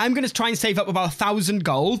 but I'm going to try and save up about 1,000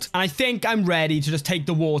 gold. And I think I'm ready to just take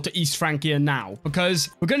the war to East Francia now, because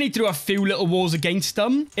we're going to need to do a few little wars against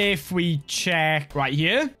them. If we check right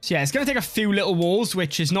here. So yeah, it's going to take a few little wars,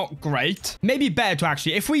 which is not great. Maybe better to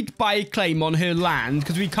actually, if we buy a claim on her land,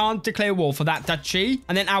 because we can't declare war for that duchy,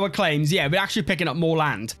 and then our claims, yeah, we're actually picking up more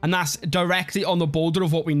land, and that's directly on the border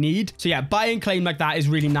of what we need. So yeah, buying claim like that is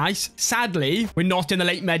really nice. Sadly, we're not in the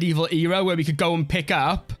late medieval era where we could go and pick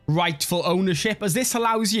up rightful ownership, as this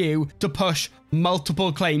allows you to push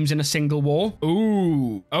multiple claims in a single war.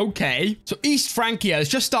 Ooh, okay. So East Francia has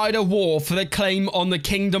just started a war for the claim on the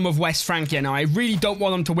Kingdom of West Francia. Now, I really don't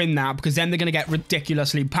want them to win that, because then they're going to get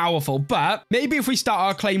ridiculously powerful. But maybe if we start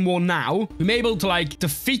our claim war now, we may be able to, like,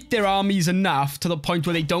 defeat their armies enough to the point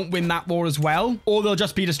where they don't win that war as well. Or they'll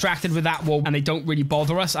just be distracted with that war and they don't really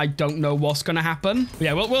bother us. I don't know what's going to happen. But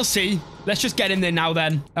yeah, we'll see. Let's just get in there now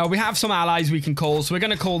then. We have some allies we can call, so we're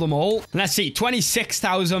going to call them all. Let's see,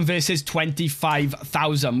 26,000 versus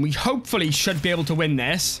 25,000. We hopefully should be able to win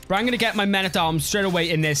this. But I'm going to get my men-at-arms straight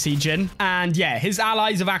away in there sieging. And yeah, his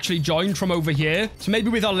allies have actually joined from over here. So maybe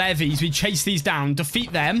with our levies, we chase these down,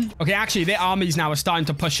 defeat them. Okay, actually, their armies now are starting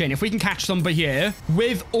to push in. If we can catch them by here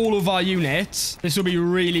with all of our units, this will be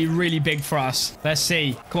really, really big for us. Let's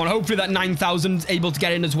see. Come on, hopefully that 9,000 is able to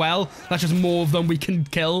get in as well. That's just more of them we can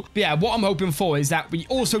kill. But yeah, what I'm hoping for is that we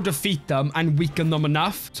also defeat them and weaken them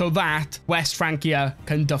enough so that West Francia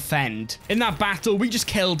can defend. In that that battle, we just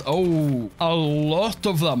killed, a lot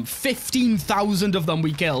of them. 15,000 of them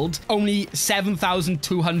we killed. Only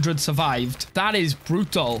 7,200 survived. That is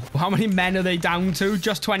brutal. How many men are they down to?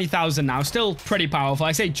 Just 20,000 now. Still pretty powerful.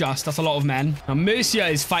 I say just. That's a lot of men. Now, Mercia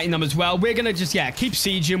is fighting them as well. We're going to just, keep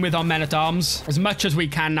sieging with our men-at-arms as much as we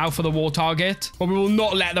can now for the war target. But we will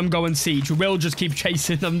not let them go and siege. We will just keep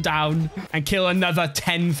chasing them down and kill another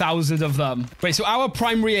 10,000 of them. Wait, so our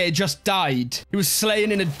primary heir just died. He was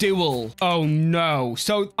slain in a duel. Oh, no.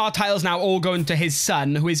 So our title's now all going to his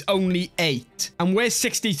son, who is only 8. And we're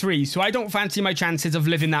 63, so I don't fancy my chances of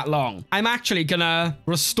living that long. I'm actually going to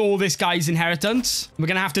restore this guy's inheritance. We're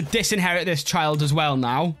going to have to disinherit this child as well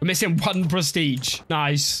now. We're missing 1 prestige.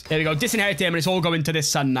 Nice. There we go. Disinherit him, and it's all going to this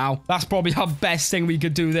son now. That's probably our best thing we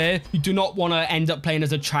could do there. You do not want to end up playing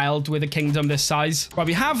as a child with a kingdom this size. Right,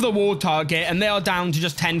 we have the war target, and they are down to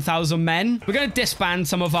just 10,000 men. We're going to disband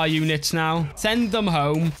some of our units now. Send them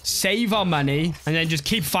home. Save our money. And then just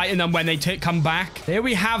keep fighting them when they come back. There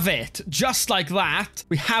we have it. Just like that,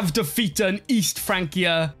 we have defeated East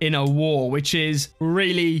Francia in a war, which is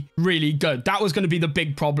really, really good. That was going to be the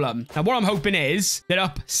big problem. Now, what I'm hoping is they're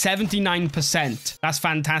up 79%. That's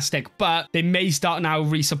fantastic. But they may start now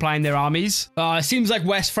resupplying their armies. It seems like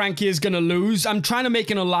West Francia is going to lose. I'm trying to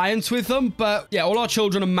make an alliance with them, but yeah, all our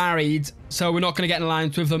children are married, so we're not going to get an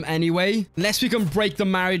alliance with them anyway. Unless we can break the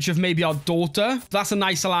marriage of maybe our daughter. That's a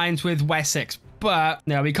nice alliance with Wessex. But,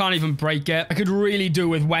 yeah, we can't even break it. I could really do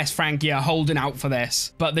with West Francia holding out for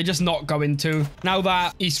this, but they're just not going to. Now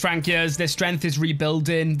that East Francia's, their strength is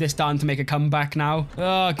rebuilding, they're starting to make a comeback now.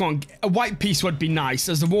 Come on. A white peace would be nice,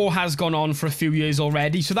 as the war has gone on for a few years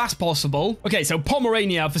already, so that's possible. Okay, so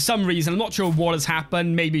Pomerania, for some reason, I'm not sure what has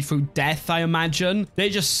happened, maybe through death, I imagine. They're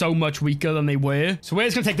just so much weaker than they were. So we're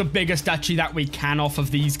just going to take the biggest duchy that we can off of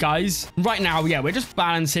these guys. Right now, yeah, we're just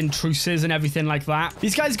balancing truces and everything like that.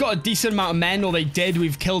 These guys got a decent amount of men, they did.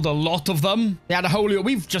 We've killed a lot of them. They had a holy...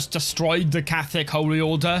 We've just destroyed the Catholic Holy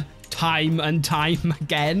Order time and time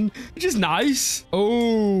again, which is nice.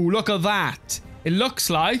 Oh, look at that. It looks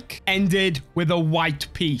like ended with a white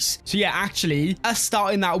peace. So yeah, actually, us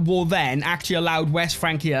starting that war then actually allowed West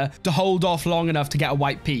Francia to hold off long enough to get a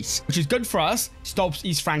white peace, which is good for us. Stops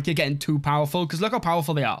East Francia getting too powerful, because look how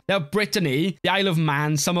powerful they are. They're Brittany, the Isle of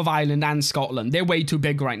Man, some of Ireland, and Scotland. They're way too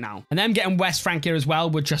big right now. And them getting West Francia as well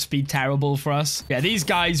would just be terrible for us. Yeah, these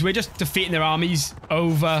guys, we're just defeating their armies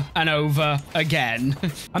over and over again.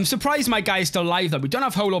 I'm surprised my guy's still alive, though. We don't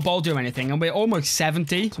have Holo Baldi or anything, and we're almost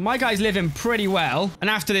 70. So my guy's living pretty well. And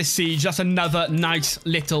after this siege, that's another nice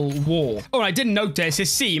little war. Oh, and I didn't notice, it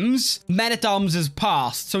seems men-at-arms has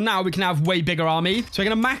passed. So now we can have way bigger army. So we're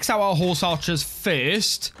going to max out our horse archers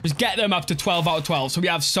first. Just get them up to 12 out of 12. So we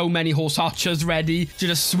have so many horse archers ready to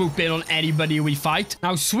just swoop in on anybody we fight.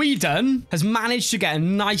 Now, Sweden has managed to get a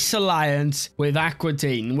nice alliance with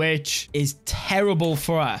Aquitaine, which is terrible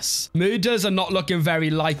for us. Murders are not looking very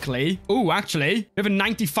likely. Oh, actually, we have a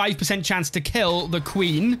 95% chance to kill the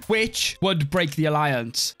queen, which would break the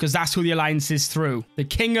alliance, because that's who the alliance is through. The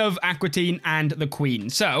king of Aquitaine and the queen.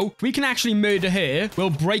 So we can actually murder her.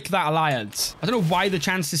 We'll break that alliance. I don't know why the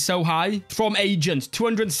chance is so high. From agents,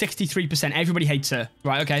 263%. Everybody hates her.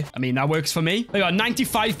 Right, okay. I mean, that works for me. They got a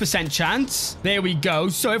 95% chance. There we go.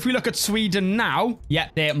 So if we look at Sweden now, yeah,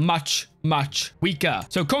 they're much weaker.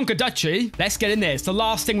 So conquer duchy. Let's get in there. It's the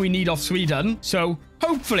last thing we need off Sweden. So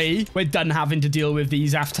hopefully we're done having to deal with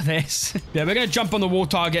these after this. Yeah, we're going to jump on the war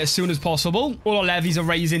target as soon as possible. All our levies are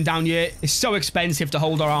raising down here. It's so expensive to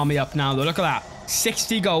hold our army up now, though. Look at that.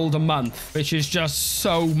 60 gold a month, which is just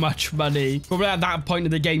so much money. But we're at that point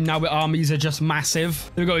of the game now where armies are just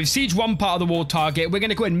massive. There we go. We've sieged one part of the war target. We're going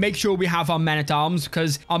to go and make sure we have our men-at-arms,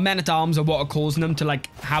 because our men-at-arms are what are causing them to,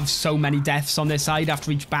 like, have so many deaths on their side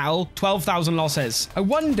after each battle. 12,000 losses. I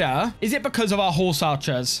wonder, is it because of our horse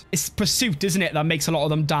archers? It's pursuit, isn't it, that makes a lot of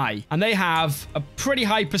them die? And they have a pretty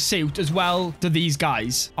high pursuit as well to these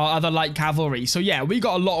guys, our other light cavalry. So yeah, we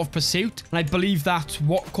got a lot of pursuit, and I believe that's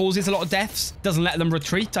what causes a lot of deaths. Doesn't let them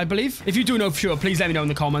retreat, I believe. If you do know for sure, please let me know in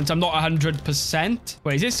the comments. I'm not 100%.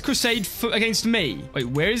 Wait, is this crusade against me? Wait,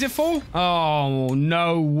 where is it for? Oh,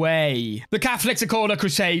 no way. The Catholics are called a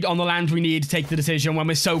crusade on the land we need to take the decision when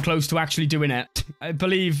we're so close to actually doing it. I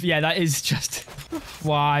believe, yeah, that is just...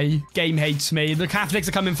 Why? Game hates me. The Catholics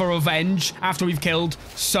are coming for revenge after we've killed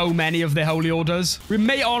so many of their holy orders. We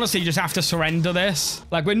may honestly just have to surrender this.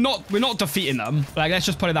 Like, we're not defeating them. Like, let's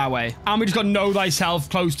just put it that way. And we just got to know thyself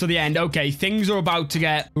close to the end. Okay, things are about to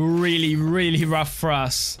get really, really rough for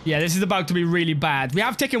us. Yeah, this is about to be really bad. We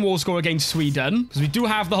have taken war score against Sweden because we do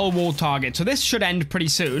have the whole war target. So this should end pretty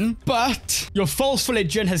soon. But your false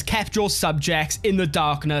religion has kept your subjects in the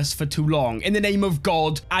darkness for too long. In the name of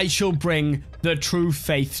God, I shall bring the true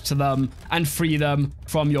faith to them and free them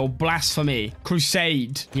from your blasphemy.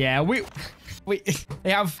 Crusade. Yeah,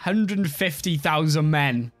 they have 150,000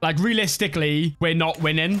 men. Like, realistically, we're not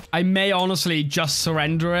winning. I may honestly just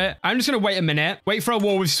surrender it. I'm just going to wait a minute. Wait for a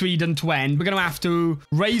war with Sweden to end. We're going to have to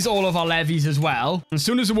raise all of our levies as well. As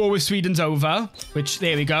soon as the war with Sweden's over, which,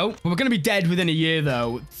 there we go. But we're going to be dead within a year,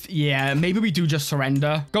 though. Yeah, maybe we do just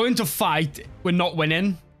surrender. Go into fight. We're not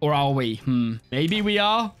winning. Or are we? Maybe we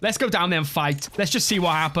are. Let's go down there and fight. Let's just see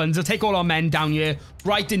what happens. I'll take all our men down here,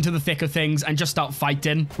 right into the thick of things, and just start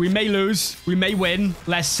fighting. We may lose. We may win.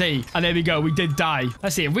 Let's see. And there we go. We did die.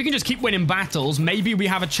 Let's see. If we can just keep winning battles, maybe we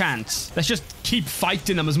have a chance. Let's just keep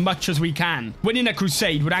fighting them as much as we can. Winning a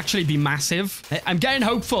crusade would actually be massive. I'm getting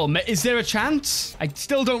hopeful. Is there a chance? I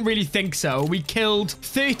still don't really think so. We killed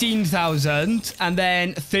 13,000 and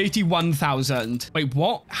then 31,000. Wait,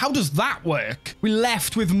 what? How does that work? We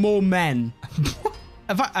left with more men.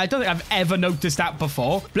 I don't think I've ever noticed that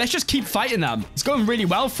before. But let's just keep fighting them. It's going really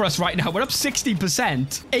well for us right now. We're up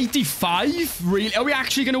 60%. 85? Really? Are we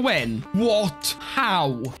actually going to win? What?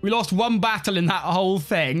 How? We lost one battle in that whole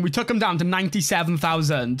thing. We took them down to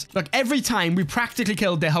 97,000. Like, every time we practically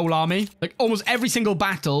killed their whole army. Like, almost every single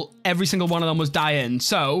battle, every single one of them was dying.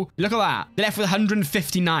 So, look at that. They left with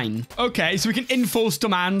 159. Okay, so we can enforce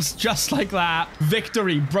demands just like that.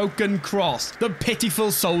 Victory, broken cross. The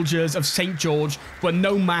pitiful soldiers of St. George were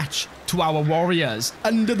no match to our warriors.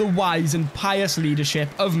 Under the wise and pious leadership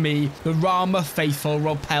of me, the Rama faithful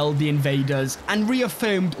repelled the invaders and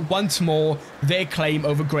reaffirmed once more their claim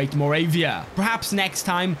over Great Moravia. Perhaps next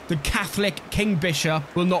time, the Catholic King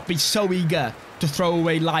Bishop will not be so eager to throw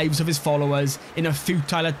away lives of his followers in a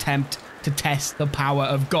futile attempt to test the power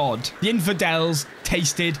of God. The infidels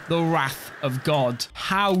tasted the wrath of God.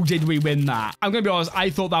 How did we win that? I'm going to be honest,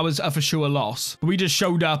 I thought that was a for sure loss. We just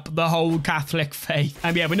showed up the whole Catholic faith.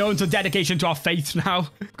 And yeah, we're known to dedication to our faith now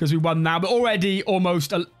because we won now. But already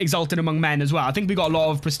almost exalted among men as well. I think we got a lot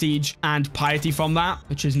of prestige and piety from that,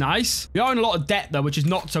 which is nice. We are in a lot of debt though, which is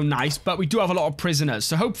not so nice. But we do have a lot of prisoners.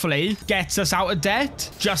 So hopefully gets us out of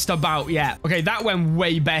debt. Just about, yeah. Okay, that went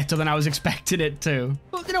way better than I was expecting it to.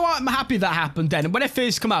 Well, you know what? I'm happy that happened then. And when it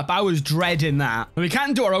first come up, I was dreading that. And we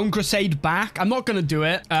can't do our own crusade back. I'm not going to do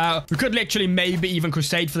it. We could literally maybe even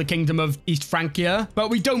crusade for the kingdom of East Francia, but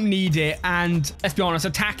we don't need it. And let's be honest,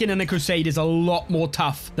 attacking in a crusade is a lot more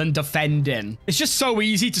tough than defending. It's just so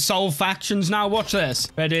easy to solve factions now. Watch this.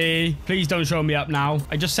 Ready? Please don't show me up now.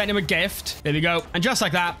 I just sent him a gift. There we go. And just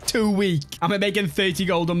like that, 2 weeks. I'm making 30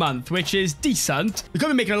 gold a month, which is decent. We could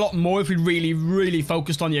be making a lot more if we really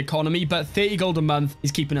focused on the economy, but 30 gold a month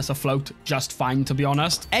is keeping us afloat just fine, to be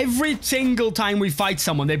honest. Every single time we fight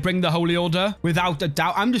someone, they bring the Holy Order, without a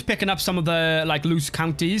doubt. I'm just picking up some of the, like, loose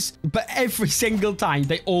counties, but every single time,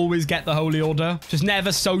 they always get the Holy Order. Just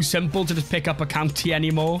never so simple to just pick up a county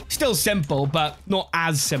anymore. Still simple, but not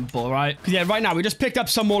as simple, right? Because, yeah, right now, we just picked up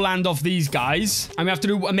some more land off these guys, and we have to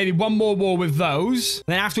do maybe one more war with those.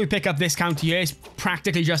 And then after we pick up this county here, it's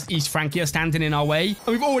practically just East Francia standing in our way. And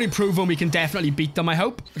we've already proven we can definitely beat them, I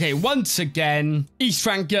hope. Okay, once again, East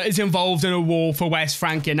Francia is involved in a war for West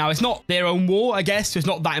Francia. Now, it's not their own war, I guess, so it's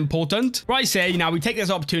not that important. But I say, now we take this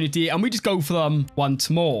opportunity and we just go for them once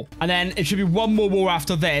more. And then it should be one more war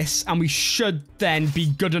after this, and we should then be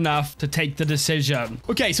good enough to take the decision.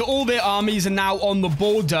 Okay, so all their armies are now on the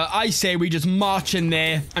border. I say we just march in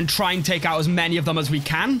there and try and take out as many of them as we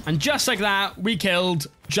can. And just like that, we killed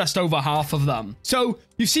just over half of them. So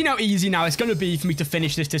you've seen how easy now it's going to be for me to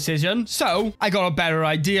finish this decision. So I got a better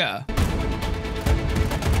idea.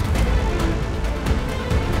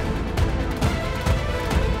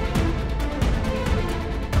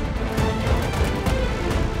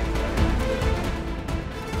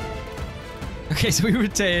 Okay, so we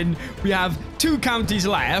return. We have 2 counties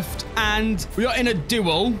left, and we are in a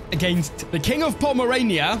duel against the King of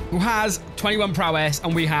Pomerania, who has 21 prowess,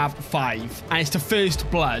 and we have 5. And it's to first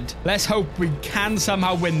blood. Let's hope we can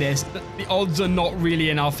somehow win this. The odds are not really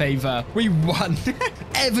in our favor. We won.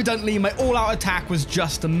 Evidently, my all-out attack was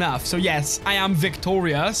just enough. So yes, I am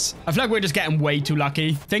victorious. I feel like we're just getting way too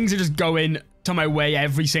lucky. Things are just going to my way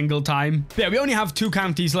every single time. But yeah, we only have 2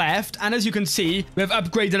 counties left, and as you can see, we have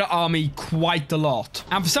upgraded our army quite a lot.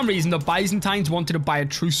 And for some reason, the Byzantines wanted to buy a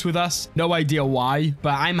truce with us. No idea why,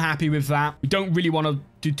 but I'm happy with that. We don't really want to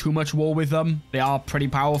do too much war with them. They are pretty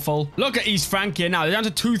powerful. Look at East Francia now. They're down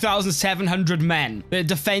to 2,700 men. They're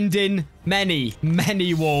defending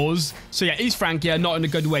many wars. So yeah, East Francia, not in a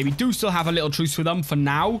good way. We do still have a little truce with them for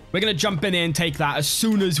now. We're going to jump in here and take that as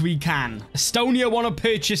soon as we can. Estonia want to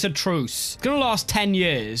purchase a truce. It's going to last 10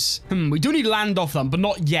 years. We do need land off them, but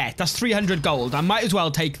not yet. That's 300 gold. I might as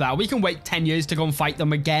well take that. We can wait 10 years to go and fight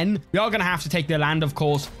them again. We are going to have to take their land, of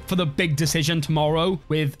course, for the big decision tomorrow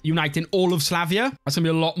with uniting all of Slavia. That's going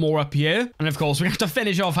to be a lot more up here. And of course, we have to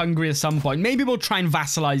finish off Hungary at some point. Maybe we'll try and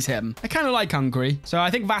vassalize him. I kind of like Hungary. So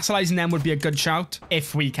I think vassalizing them would be a good shout,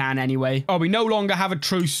 if we can anyway. Oh, we no longer have a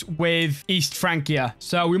truce with East Francia,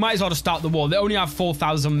 so we might as well just start the war. They only have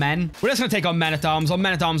 4,000 men. We're just going to take on men-at-arms. Our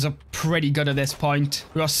men-at-arms are pretty good at this point.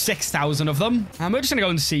 We got 6,000 of them, and we're just going to go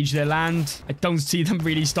and siege their land. I don't see them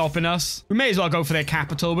really stopping us. We may as well go for their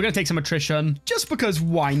capital. We're going to take some attrition, just because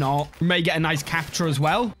why not? We may get a nice capture as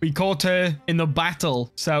well. We caught her in the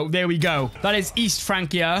battle, so there we go. That is East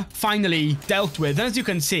Francia finally dealt with. And as you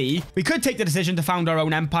can see, we could take the decision to found our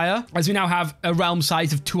own empire, as we now have a realm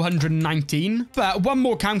size of 219. But one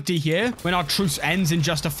more county here when our truce ends in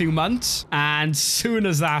just a few months. And soon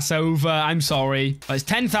as that's over, I'm sorry. There's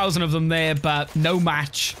 10,000 of them there, but no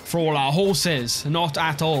match for all our horses. Not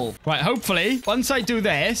at all. Right, hopefully, once I do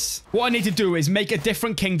this, what I need to do is make a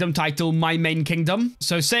different kingdom title my main kingdom.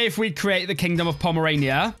 So say if we create the Kingdom of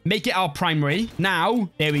Pomerania, make it our primary. Now,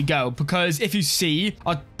 there we go. Because if you see,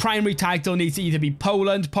 our primary title needs to either be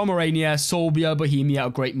Poland, Pomerania, Sorbia, Bohemia, or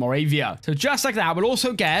Great Moravia. So just like that, we'll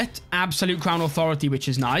also get absolute crown authority, which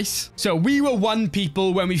is nice. So we were one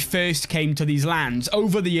people when we first came to these lands.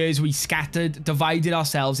 Over the years, we scattered, divided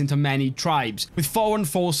ourselves into many tribes. With foreign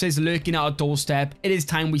forces lurking at our doorstep, it is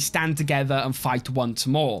time we stand together and fight once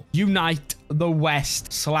more. Unite the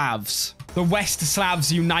West Slavs. The West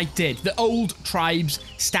Slavs united. The old tribes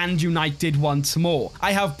stand united once more.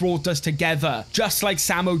 I have brought us together, just like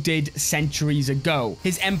Samo did centuries ago.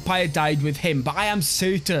 His empire died with him, but I am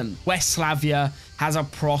certain West Slavia has a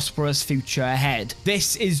prosperous future ahead.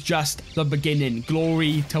 This is just the beginning.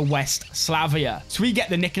 Glory to West Slavia. So we get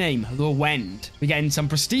the nickname, the Wend. We're getting some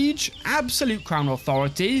prestige, absolute crown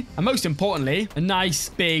authority, and most importantly, a nice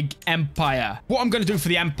big empire. What I'm going to do for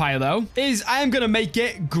the empire, though, is I am going to make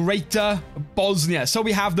it Greater Bosnia. So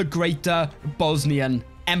we have the Greater Bosnian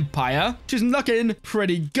Empire, which is looking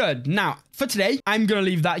pretty good. Now, for today, I'm going to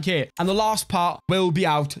leave that here. And the last part will be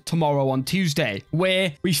out tomorrow on Tuesday,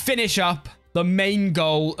 where we finish up the main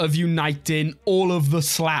goal of uniting all of the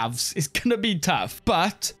Slavs. Is going to be tough,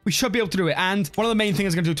 but we should be able to do it. And one of the main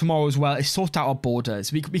things I'm going to do tomorrow as well is sort out our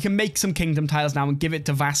borders. We can make some kingdom tiles now and give it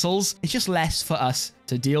to vassals. It's just less for us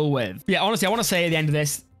to deal with. Yeah, honestly, I want to say at the end of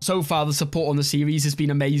this, so far, the support on the series has been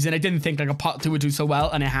amazing. I didn't think like a part 2 would do so well,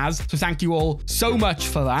 and it has. So thank you all so much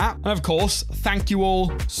for that. And of course, thank you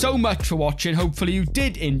all so much for watching. Hopefully you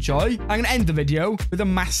did enjoy. I'm going to end the video with a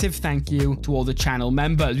massive thank you to all the channel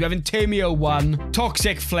members. We have Intermio1,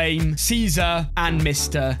 Toxic Flame, Caesar, and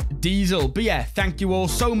Mr. Diesel. But yeah, thank you all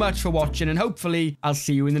so much for watching, and hopefully I'll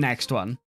see you in the next one.